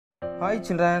Hi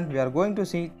children, we are going to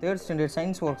see 3rd standard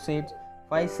science worksheets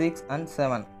 5, 6 and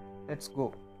 7. Let's go.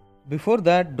 Before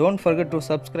that, don't forget to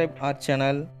subscribe our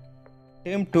channel.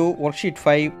 Term 2, worksheet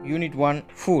 5, unit 1,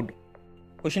 food.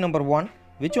 Question number 1.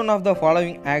 Which one of the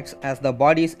following acts as the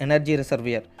body's energy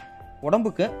reservoir?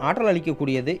 உடம்புக்கு ஆற்றல்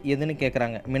அளிக்கக்கூடியது எதுன்னு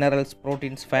கேட்குறாங்க. Minerals,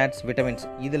 proteins, fats, vitamins.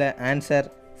 இதில் answer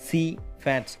C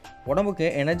fats. உடம்புக்கு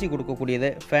energy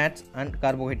கொடுக்கக்கூடியது fats and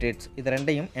carbohydrates. இது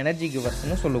ரெண்டையும் energy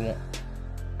கிவர்ஸ்னு சொல்லுவோம்.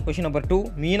 Question number 2.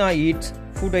 Meena eats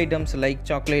food items like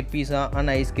chocolate, pizza and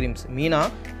ice creams. Meena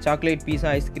chocolate, pizza,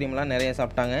 ice creamலாம் நிறைய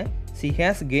சாப்பிட்டாங்க. She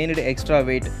has gained extra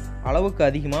weight. அளவுக்கு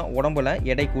அதிகமாக உடம்புல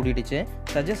எடை கூட்டிடுச்சு.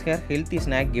 Suggest her healthy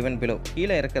snack given below.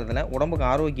 கீழே இருக்கிறதுல உடம்புக்கு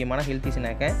ஆரோக்கியமான ஹெல்த்தி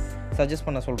ஸ்நாக்கை சஜஸ்ட்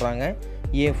பண்ண சொல்கிறாங்க.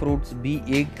 A fruits, B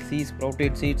egg, C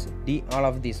sprouted seeds, D all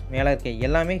of these. மேலே இருக்க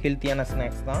எல்லாமே ஹெல்த்தியான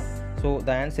ஸ்நாக்ஸ் தான். So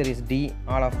the answer is D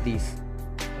all of these.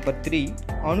 Number 3.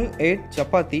 Anu ate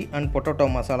chapati and potato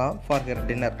masala for her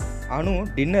dinner. Anu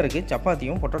டின்னருக்கு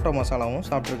சப்பாத்தியும் potato மசாலாவும்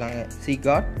சாப்பிட்ருக்காங்க. She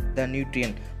got the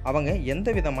nutrient. அவங்க எந்த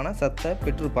விதமான சத்தை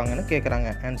பெற்றிருப்பாங்கன்னு கேட்குறாங்க.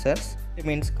 ஆன்சர்ஸ்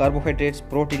மீன்ஸ் கார்போஹைட்ரேட்ஸ்,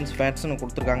 ப்ரோட்டீன்ஸ், ஃபேட்ஸ்னு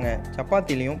கொடுத்துருக்காங்க.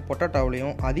 சப்பாத்திலையும்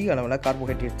பொட்டேட்டோவிலையும் அதிக அளவில்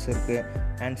கார்போஹைட்ரேட்ஸ் இருக்குது.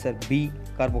 Answer B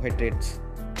carbohydrates.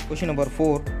 Question number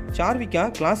 4. Charvika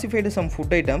classified some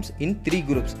food items in 3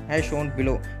 groups as shown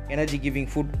below. Energy giving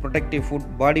food, protective food,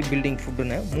 body building food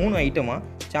னு 3 ஐட்டமா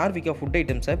Charvika food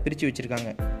items-ஐ பிரித்து வச்சுருக்காங்க.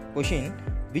 Question.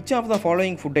 Which of the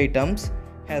following food items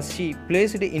has she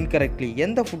placed incorrectly?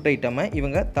 எந்த food ஐட்டமை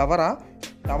இவங்க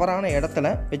தவறான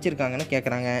இடத்துல வச்சுருக்காங்கன்னு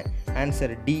கேட்குறாங்க.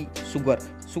 Answer D sugar.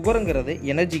 சுகருங்கிறது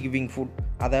energy giving food,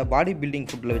 அதை பாடி பில்டிங்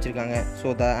ஃபுட்டில் வச்சுருக்காங்க.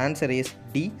 So the answer is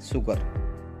D sugar.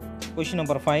 Question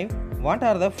number 5. What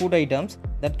are the food items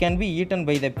that can be eaten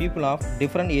by the people of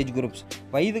different age groups?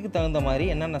 வயதுக்கு தகுந்த மாதிரி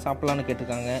என்னென்ன சாப்பிட்லான்னு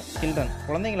கேட்டிருக்காங்க. Children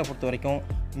குழந்தைங்களை பொறுத்த வரைக்கும்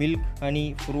milk, honey,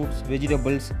 fruits,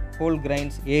 vegetables, whole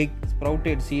grains, egg,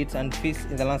 sprouted seeds and fish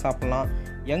இதெல்லாம் சாப்பிட்லாம்.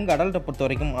 யங் அடல்ட்டை பொறுத்த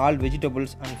வரைக்கும் all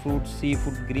vegetables and fruits, sea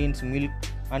food, Green's, milk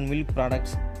and milk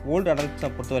products. Old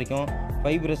அடல்ட்ஸை பொறுத்த வரைக்கும்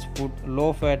fibrous food, low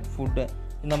fat food,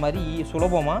 இந்த மாதிரி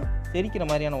சுலபமாக செரிக்கிற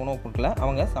மாதிரியான உணவுப் பொருட்களை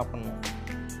அவங்க சாப்பிட்ணும்.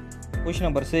 Question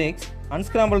number 6.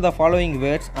 Unscramble the following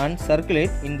words and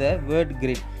circulate in the word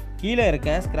grid. கீழே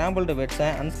இருக்க ஸ்க்ராம்பிள்டு வேர்ட்ஸை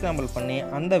அன்ஸ்க்ராம்பிள் பண்ணி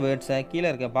அந்த வேர்ட்ஸை கீழே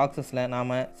இருக்க பாக்ஸஸில்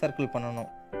நாம் சர்க்கிள் பண்ணணும்.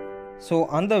 ஸோ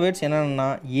அந்த வேர்ட்ஸ் என்னென்னா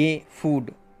ஏ food,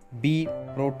 B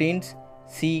proteins,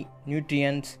 C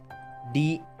nutrients, D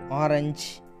orange,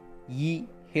 இ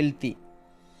ஹெல்த்தி.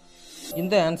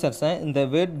 இந்த ஆன்சர்ஸை இந்த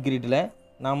வேர்ட் கிரிடில்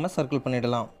நாம் சர்க்கிள்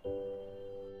பண்ணிடலாம்.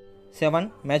 7.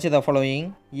 Match the following.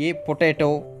 A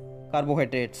potato,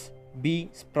 carbohydrates. B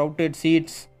sprouted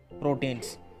seeds, proteins.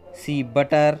 C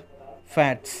butter,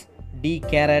 fats. D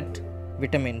carrot,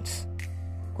 vitamins.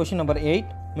 Question number 8.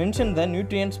 Mention the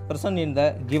nutrients present in the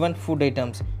given food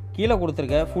items. கீழே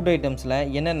கொடுத்துருக்க food ஐட்டம்ஸில்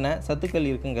என்னென்ன சத்துக்கள்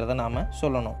இருக்குங்கிறத நாம்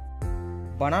சொல்லணும்.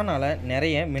 பனானாவில்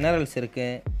நிறைய மினரல்ஸ்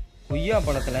இருக்குது. கொய்யா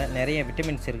பழத்தில் நிறைய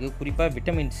விட்டமின்ஸ் இருக்குது. குறிப்பாக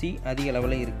விட்டமின் சி அதிக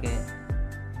அளவில் இருக்குது.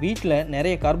 வீட்டில்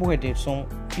நிறைய கார்போஹைட்ரேட்ஸும்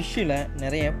ஃபிஷ்ஷில்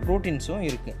நிறைய ப்ரோட்டீன்ஸும்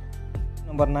இருக்குது.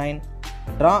 Number 9.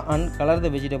 Draw and colour the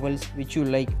vegetables which you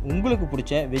like. உங்களுக்கு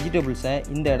பிடிச்ச வெஜிடபிள்ஸை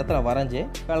இந்த இடத்துல வரைஞ்சி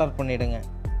கலர் பண்ணிவிடுங்க.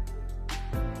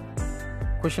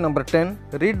 Question number 10.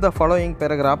 Read the following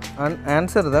paragraph and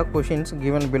answer the questions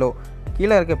given below.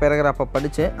 கீழே இருக்க பேராகிராஃபை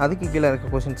படித்து அதுக்கு கீழே இருக்க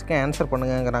கொஷின்ஸ்க்கு ஆன்சர்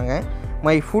பண்ணுங்கிறாங்க.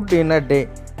 மை ஃபுட் இன் அ டே.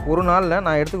 ஒரு நாளில்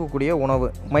நான் எடுத்துக்கக்கூடிய உணவு.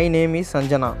 My name is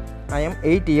Sanjana. I am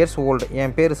 8 years old.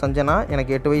 என் பேர் சஞ்சனா,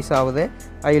 எனக்கு 8 வயசு ஆகுது.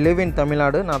 I live in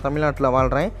Tamil Nadu. நான் தமிழ்நாட்டில்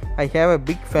வாழ்கிறேன். I have a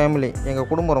big family. எங்கள்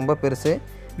குடும்பம் ரொம்ப பெருசு.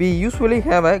 We usually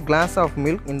have a class of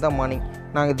milk in the morning.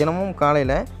 நாங்கள் தினமும்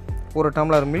காலையில் ஒரு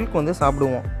டம்ளர் மில்க்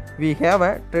சாப்பிடுவோம். We have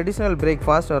a traditional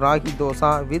breakfast ragi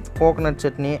dosa with coconut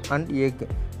chutney and egg.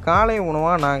 காலை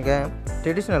உணவாக நாங்கள்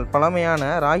ட்ரெடிஷ்னல் பழமையான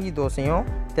ராகி தோசையும்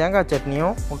தேங்காய்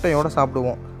சட்னியும் முட்டையோடு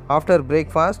சாப்பிடுவோம். After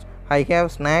breakfast I have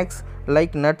snacks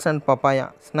like nuts and papaya.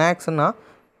 ஸ்நாக்ஸ்னால்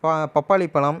பப்பாளி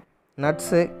பழம்,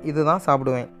 நட்ஸு இது தான்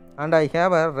சாப்பிடுவேன். And I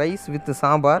have a rice with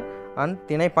sambar and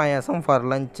திணை பாயாசம் ஃபார்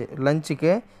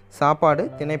லஞ்சுக்கு சாப்பாடு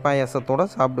திணை பாயாசத்தோடு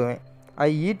சாப்பிடுவேன். I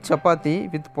eat chapati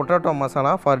with potato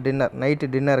masala for dinner. Night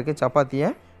டின்னருக்கு சப்பாத்தியை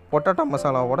பொட்டேட்டோ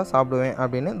மசாலாவோடு சாப்பிடுவேன்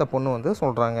அப்படின்னு இந்த பொண்ணு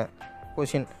சொல்கிறாங்க.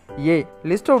 Question. A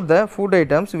list out the food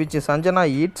items which Sanjana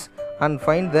eats and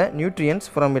find the nutrients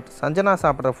from it. Sanjana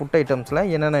சாப்பிட்ற ஃபுட் ஐட்டம்ஸில்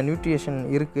என்னென்ன நியூட்ரிஷன்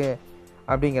இருக்குது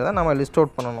அப்படிங்கிறத நம்ம லிஸ்ட்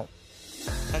அவுட் பண்ணணும்.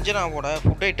 சஞ்சனாவோட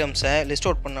ஃபுட் ஐட்டம்ஸை லிஸ்ட்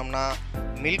அவுட் பண்ணோம்னா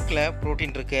மில்கில்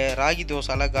ப்ரோட்டீன் இருக்குது, ragi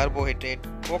தோசாவில் carbohydrate,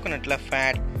 கோகனட்டில்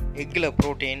fat, எக்கில்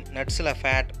protein, நட்ஸில்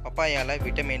fat, பப்பாயாவில்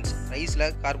vitamins, ரைஸில்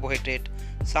கார்போஹைட்ரேட்,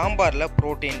 சாம்பாரில்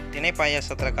ப்ரோட்டீன், திணை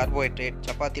பாயாசத்தில் கார்போஹைட்ரேட்,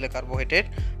 சப்பாத்தியில்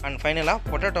கார்போஹைட்ரேட் அண்ட் ஃபைனலாக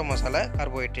பொட்டேட்டோ மசாலா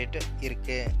கார்போஹைட்ரேட்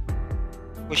இருக்குது.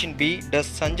 Question B. Does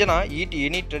Sanjana eat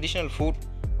any traditional food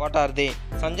what are தே?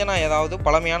 சஞ்சனா ஏதாவது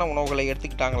பழமையான உணவுகளை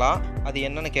எடுத்துக்கிட்டாங்களா? அது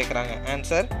என்னன்னு கேட்குறாங்க.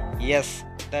 Answer S.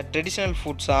 The traditional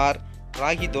foods R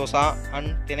ragi dosa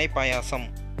and தினை பாயாசம்.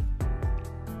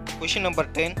 Question number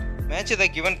 10. Match the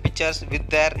given pictures with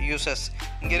their uses.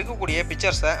 இங்கே இருக்கக்கூடிய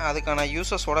பிக்சர்ஸை அதுக்கான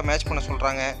யூசஸோட மேட்ச் பண்ண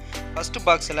சொல்கிறாங்க. ஃபஸ்ட்டு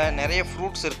பாக்ஸில் நிறைய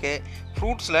ஃப்ரூட்ஸ் இருக்குது.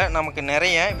 ஃப்ரூட்ஸில் நமக்கு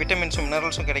நிறைய விட்டமின்ஸும்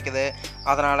மினரல்ஸும் கிடைக்குது.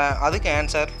 அதனால் அதுக்கு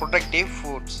ஆன்சர் ப்ரொடக்டிவ்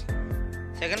ஃபுட்ஸ்.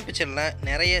 செகண்ட் பிக்சரில்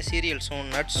நிறைய சீரியல்ஸும்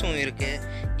நட்ஸும் இருக்குது.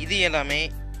 இது எல்லாமே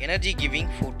எனர்ஜி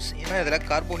கிவிங் ஃபுட்ஸ், ஏன்னா இதில்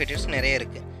கார்போஹைட்ரேட்ஸ் நிறைய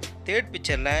இருக்குது. தேர்ட்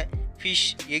பிக்சரில் ஃபிஷ்,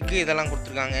 எக்கு இதெல்லாம்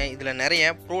கொடுத்துருக்காங்க. இதில்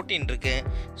நிறைய ப்ரோட்டீன் இருக்குது.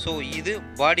 ஸோ இது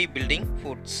body building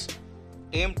foods.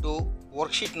 Term 2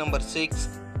 worksheet number 6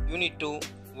 unit 2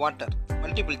 water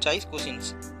multiple choice questions.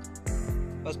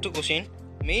 First question,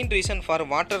 main reason for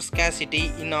water scarcity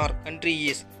in our country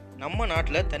is. நம்ம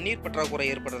நாட்டில் தண்ணீர் பற்றாக்குறை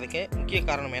ஏற்படுறதுக்கு முக்கிய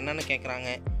காரணம் என்னன்னு கேட்குறாங்க.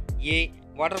 A.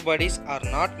 Water bodies R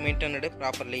not maintained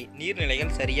properly.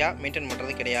 நீர்நிலைகள் சரியாக மெயின்டைன்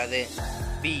பண்ணுறது கிடையாது.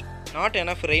 B. Not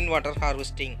enough rain water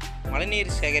harvesting.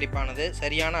 மழைநீர் சேகரிப்பானது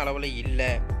சரியான அளவில்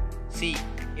இல்லை. C.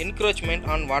 Encroachment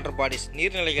on water bodies.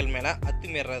 நீர்நிலைகள் மேலே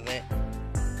அத்துமீறது.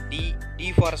 டி.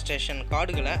 டீஃபாரஸ்டேஷன்,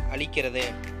 காடுகளை அழிக்கிறது.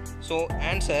 ஸோ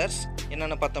ஆன்சர்ஸ்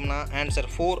என்னென்னு பார்த்தோம்னா answer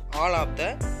 4 all of the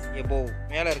above.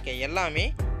 மேலே இருக்க எல்லாமே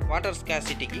வாட்டர்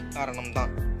ஸ்கார்சிட்டிக்கு காரணம்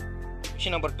தான்.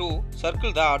 Question number 2,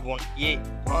 circle the odd one. A.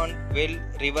 Bond, well,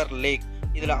 river, lakh.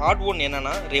 இதில் ஆட் ஒன்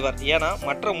என்னன்னா ரிவர். ஏன்னா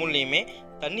மற்ற மூலையுமே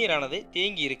தண்ணீரானது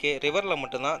தேங்கி இருக்குது. ரிவரில்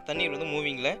மட்டும்தான் தண்ணீர் வந்து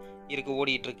மூவிங்கில் இருக்குது,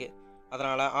 ஓடிட்டுருக்கு.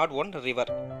 அதனால் add one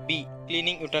river. B.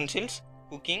 Cleaning utensils,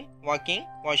 cooking, walking,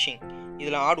 washing.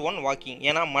 இதில் ஆட் ஒன் வாக்கிங்.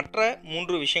 ஏன்னா மற்ற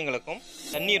 3 விஷயங்களுக்கும்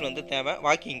தண்ணீர் வந்து தேவை,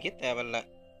 வாக்கிங்க்கு தேவையில்லை.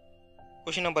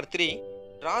 Question number 3,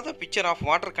 draw the picture of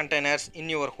water containers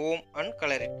in your home and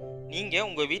colour it. நீங்கள்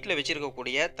உங்கள் வீட்டில்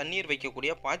வச்சுருக்கக்கூடிய தண்ணீர்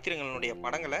வைக்கக்கூடிய பாத்திரங்களுடைய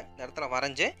படங்களை இந்த இடத்துல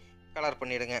வரைஞ்சி கலர்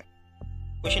பண்ணிவிடுங்க.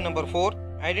 Question number 4,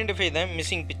 identify the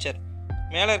missing picture.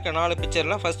 மேலே இருக்க 4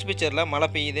 பிக்சரில் ஃபஸ்ட் பிக்சரில் மழை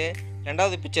பெய்யுது,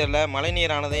 ரெண்டாவது பிக்சரில் மழை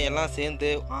நீரானது எல்லாம்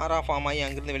சேர்ந்து ஆறாக ஃபார்ம் ஆகி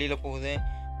அங்கேருந்து வெளியில் போகுது.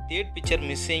 Third picture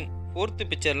missing. ஃபோர்த்து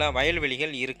பிக்சரில்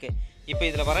வயல்வெளிகள் இருக்குது. இப்போ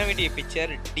இதில் வர வேண்டிய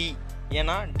பிக்சர் டி.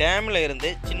 ஏன்னா டேமில் இருந்து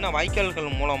சின்ன வாய்க்கால்கள்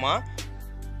மூலமாக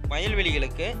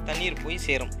வயல்வெளிகளுக்கு தண்ணீர் போய்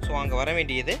சேரும். ஸோ அங்கே வர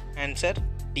வேண்டியது answer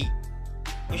D.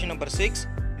 Question number 6,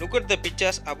 look at the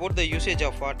pictures about the usage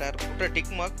of water. Put a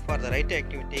tick mark for the right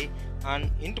activity and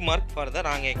int mark for the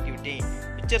wrong activity.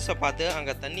 பிக்சர்ஸை பார்த்து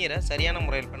அங்கே தண்ணீரை சரியான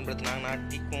முறையில் பயன்படுத்தினாங்கன்னா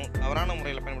டிக்கும், தவறான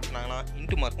முறையில் பயன்படுத்தினாங்கன்னா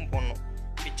இன்ட்டு மார்க்கும் போடணும்.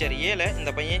 பிக்சர் ஏல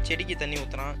இந்த பையன் செடிக்கு தண்ணி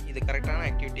ஊற்றுறான், இது கரெக்டான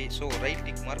activity, so right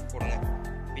tick mark போடுங்க.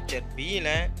 பிக்சர் பியில்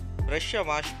ப்ரஷ்ஷை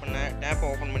வாஷ் பண்ண டேப்பை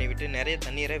ஓப்பன் பண்ணி விட்டு நிறைய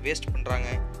தண்ணீரை வேஸ்ட் பண்ணுறாங்க,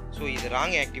 ஸோ இது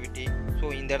ராங் ஆக்டிவிட்டி, ஸோ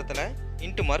இந்த இடத்துல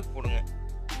இன்ட்டு மார்க் போடுங்க.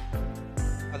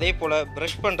 அதே போல்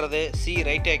ப்ரஷ் பண்ணுறது சி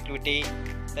ரைட் ஆக்டிவிட்டி,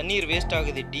 தண்ணீர் வேஸ்ட்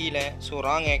ஆகுது டியில், ஸோ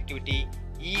ராங் ஆக்டிவிட்டி.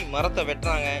 இ மரத்தை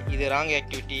வெட்டுறாங்க, இது ராங்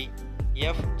ஆக்டிவிட்டி.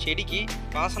 எஃப் செடிக்கு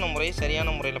பாசன முறை சரியான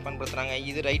முறையில் பயன்படுத்துகிறாங்க,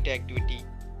 இது right activity.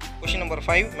 Question number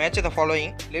 5, match the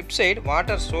following. Left side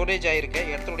water storage ஆகிருக்க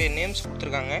இடத்துடைய names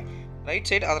கொடுத்துருக்காங்க, ரைட்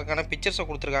சைடு அதற்கான பிக்சர்ஸை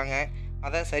கொடுத்துருக்காங்க.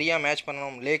 அதை சரியாக மேட்ச்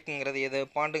பண்ணணும். லேக்குங்கிறது எது,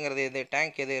 பாண்டுங்கிறது எது,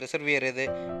 டேங்க் எது, ரிசர்வியர் எது,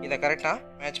 இதை கரெக்டாக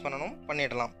மேட்ச் பண்ணணும்,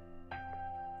 பண்ணிடலாம்.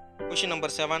 Question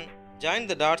number 7, join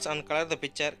the dots and colour the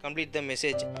picture, complete the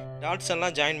message. Dots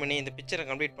எல்லாம் ஜாயின் பண்ணி இந்த பிக்சரை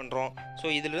கம்ப்ளீட் பண்ணுறோம். ஸோ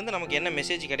இதிலிருந்து நமக்கு என்ன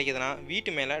மெசேஜ் கிடைக்குதுன்னா,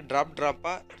 வீட்டு மேலே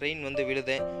ட்ராப்பாக ரெயின் வந்து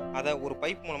விழுது, அதை ஒரு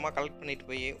பைப் மூலமாக கலெக்ட் பண்ணிட்டு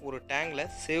போய் ஒரு டேங்கில்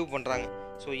சேவ் பண்ணுறாங்க.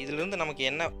 ஸோ இதிலிருந்து நமக்கு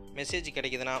என்ன மெசேஜ்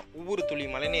கிடைக்குதுன்னா, ஒவ்வொரு துளி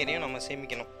மழைநீரையும் நம்ம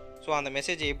சேமிக்கணும். ஸோ அந்த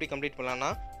மெசேஜை எப்படி கம்ப்ளீட்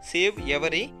பண்ணலான்னா, save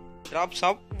every drops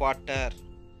of water.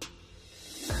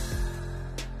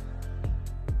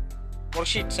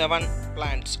 Worksheet 7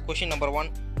 plants. Question number 1,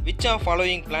 which of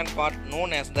following plant part known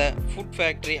as the food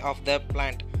factory of the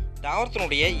plant?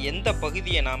 தாவரத்தினுடைய எந்த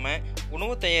பகுதியை நாம்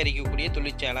உணவு தயாரிக்கக்கூடிய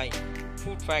தொழிற்சாலை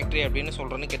ஃபுட் ஃபேக்ட்ரி அப்படின்னு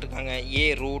சொல்கிறேன்னு கேட்டிருக்காங்க. A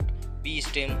root, B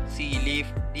stem, C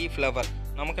leaf, D flower.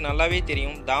 நமக்கு நல்லாவே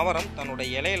தெரியும் தாவரம் தன்னோட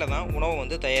இலையில தான் உணவை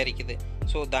வந்து தயாரிக்குது.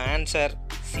 So the answer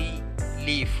C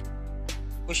leaf.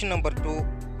 Question number 2,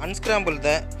 unscramble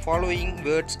the following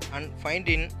words and find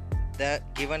in the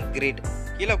given grid.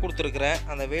 கீழே கொடுத்துருக்கிற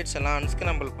அந்த வேர்ட்ஸ் எல்லாம்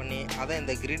அன்ஸ்கிராம்பிள் பண்ணி அதை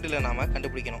இந்த கிரிட்டில் நாம்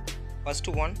கண்டுபிடிக்கணும். First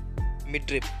one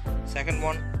midrib, second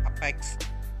one apex,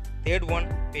 third one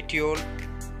பெட்டியோல்,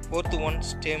 fourth one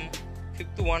stem,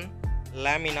 fifth one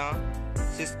lamina,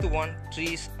 sixth one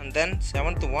trees and then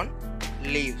seventh one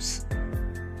leaves.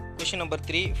 Question number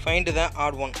 3, find the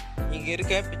odd one. இங்கே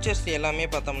இருக்க பிக்சர்ஸ் எல்லாமே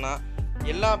பார்த்தோம்னா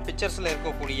எல்லா பிக்சர்ஸில்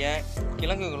இருக்கக்கூடிய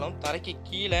கிழங்குகளும் தரைக்கு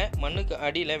கீழே மண்ணுக்கு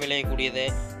அடியில் விளையக்கூடியது.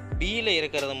 பியில்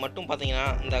இருக்கிறது மட்டும் பார்த்தீங்கன்னா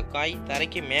இந்த காய்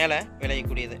தரைக்கு மேலே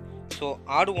விளையக்கூடியது. So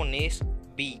add one is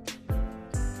B.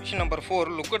 Question number 4,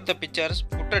 look at the pictures,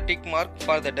 put a tick mark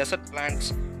for the dessert plants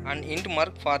and int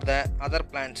mark for the other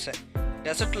plants.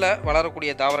 டெசர்ட்டில்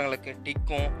வளரக்கூடிய தாவரங்களுக்கு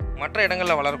டிக்கும், மற்ற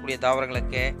இடங்களில் வளரக்கூடிய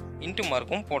தாவரங்களுக்கு இன்ட்டு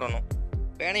மார்க்கும் போடணும்.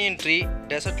 பேனியன் ட்ரீ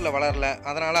டெசர்ட்டில் வளரல,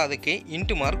 அதனால் அதுக்கு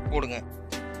இன்ட்டு மார்க் போடுங்க.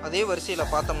 அதே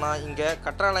வரிசையில் பார்த்தோம்னா இங்கே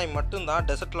கற்றாழை மட்டும்தான்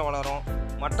டெசர்ட்டில் வளரும்,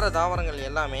 மற்ற தாவரங்கள்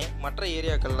எல்லாமே மற்ற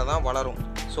ஏரியாக்களில் தான் வளரும்.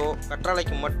 ஸோ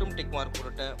கற்றாழைக்கு மட்டும் டிக் மார்க்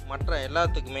போட்டுட்டு மற்ற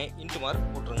எல்லாத்துக்குமே இன்ட்டு மார்க்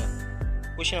போட்டுருங்க.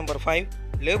 Question number 5,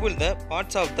 label the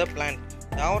parts of the plant.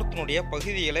 தாவரத்தினுடைய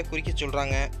பகுதிகளை குறிக்க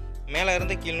சொல்கிறாங்க. மேலே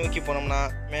இருந்து கீழ் நோக்கி போனோம்னா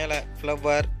மேலே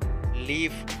flower,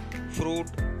 leaf,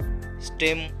 fruit,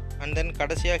 stem and then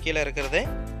கடைசியாக கீழே இருக்கிறது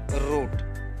root.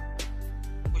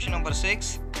 Question number 6,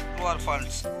 true or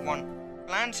false. 1,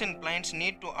 plants in plains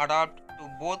need to adapt to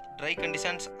both dry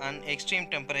conditions and extreme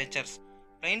temperatures.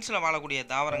 பிளைன்ஸில் வாழக்கூடிய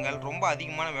தாவரங்கள் ரொம்ப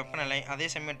அதிகமான வெப்பநிலை, அதே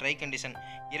சமயம் ட்ரை கண்டிஷன்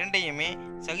இரண்டையுமே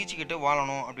சகிச்சுக்கிட்டு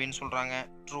வாழணும் அப்படின்னு சொல்கிறாங்க.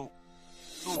 True.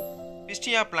 2,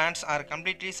 Pistia plants are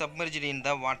completely submerged in the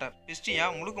water. Pistia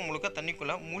முழுக்க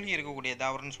தண்ணிக்குள்ளே மூழ்கி இருக்கக்கூடிய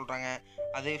தாவரம்னு சொல்கிறாங்க.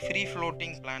 அது free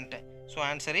floating plant. So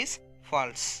answer is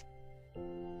false.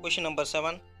 Question number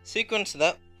 7, sequence the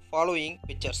following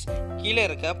pictures. கீழே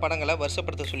இருக்க படங்களை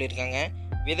வரிசைப்படுத்த சொல்லியிருக்காங்க.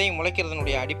 விதை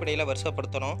முளைக்கிறதுனுடைய அடிப்படையில்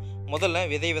வரிசைப்படுத்தணும். முதல்ல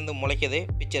விதை முளைக்குது,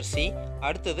 பிக்சர் சி.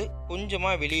 அடுத்தது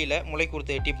கொஞ்சமாக வெளியில் முளை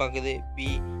கொடுத்து எட்டி பார்க்குது, பி.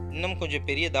 இன்னும் கொஞ்சம்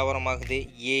பெரிய தாவரமாகுது,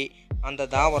 ஏ. அந்த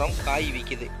தாவரம் காய்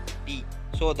விற்குது, D.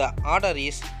 So the order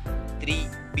is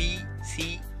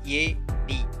 3BCAD.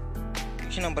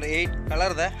 Question number 8,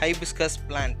 colour the hibiscus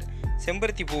plant.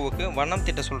 செம்பருத்தி பூவுக்கு வண்ணம்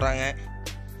தீட்ட சொல்கிறாங்க.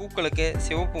 பூக்களுக்கு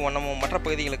சிவப்பு வண்ணமும் மற்ற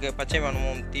பகுதிகளுக்கு பச்சை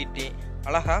வண்ணமும் தீட்டி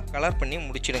அழகாக கலர் பண்ணி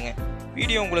முடிச்சிடுங்க.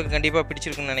 வீடியோ உங்களுக்கு கண்டிப்பாக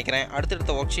பிடிச்சிருக்குன்னு நினைக்கிறேன்.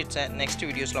 அடுத்தடுத்த ஒர்க் ஷீட்ஸை நெக்ஸ்ட்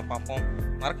வீடியோஸில் பார்ப்போம்.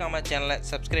 மறக்காமல் சேனலை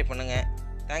சப்ஸ்கிரைப் பண்ணுங்கள்.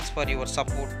 Thanks for your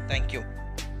support. Thank you.